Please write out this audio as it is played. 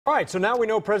All right, so now we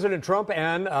know President Trump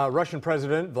and Russian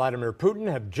President Vladimir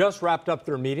Putin have just wrapped up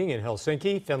their meeting in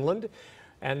Helsinki, Finland,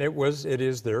 and it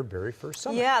is their very first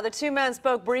summit. Yeah, the two men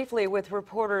spoke briefly with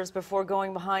reporters before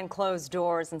going behind closed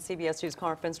doors, and CBS News'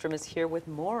 Finnstrom is here with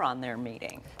more on their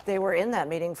meeting. They were in that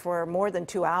meeting for more than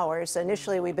 2 hours.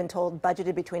 Initially, we've been told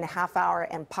budgeted between a half hour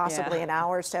and possibly an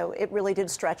hour, so it really did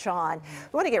stretch on.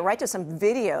 We want to get right to some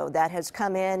video that has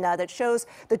come in that shows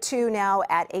the two now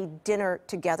at a dinner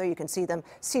together. You can see them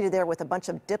seated there with a bunch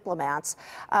of diplomats.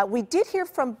 We did hear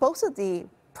from both of the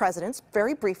presidents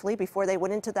very briefly before they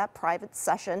went into that private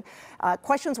session.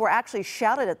 Questions were actually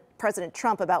shouted at President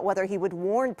Trump about whether he would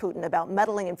warn Putin about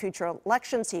meddling in future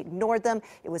elections. He ignored them.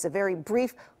 It was a very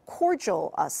brief,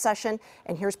 cordial session,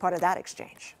 and here's part of that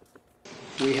exchange.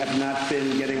 We have not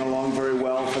been getting along very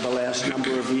well for the last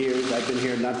number of years. I've been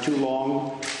here not too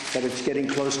long, but it's getting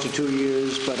close to 2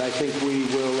 years, but I think we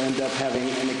will end up having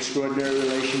an extraordinary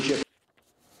relationship.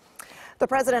 The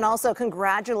president also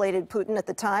congratulated Putin at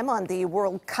the time on the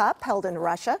World Cup held in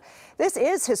Russia. This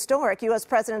is historic. U.S.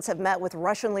 presidents have met with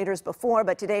Russian leaders before,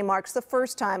 but today marks the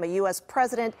first time a U.S.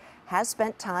 president has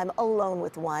spent time alone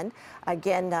with one.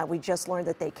 Again, we just learned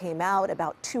that they came out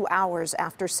about 2 hours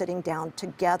after sitting down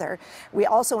together. We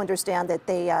also understand that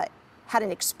they had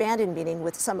an expanded meeting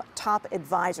with some top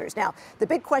advisors. Now, the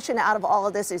big question out of all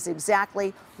of this is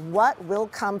exactly what will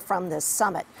come from this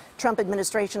summit. Trump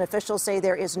administration officials say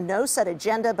there is no set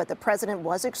agenda, but the president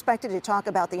was expected to talk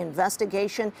about the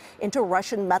investigation into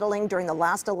Russian meddling during the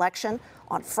last election.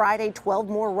 On Friday, 12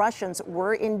 more Russians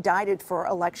were indicted for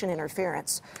election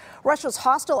interference. Russia's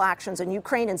hostile actions in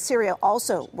Ukraine and Syria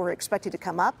also were expected to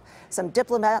come up. Some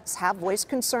diplomats have voiced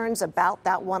concerns about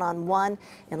that one-on-one.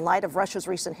 In light of Russia's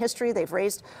recent history, they've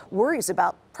raised worries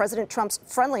about President Trump's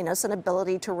friendliness and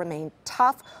ability to remain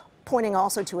tough, pointing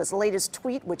also to his latest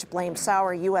tweet, which blamed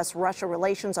sour U.S.-Russia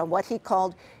relations on what he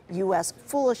called U.S.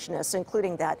 foolishness,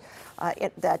 including that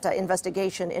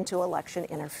investigation into election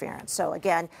interference. So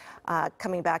again,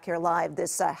 coming back here live,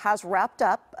 this has wrapped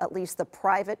up at least the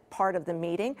private part of the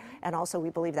meeting, and also we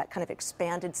believe that kind of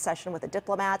expanded session with the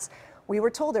diplomats. We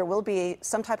were told there will be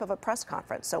some type of a press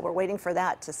conference, so we're waiting for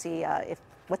that to see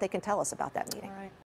what they can tell us about that meeting.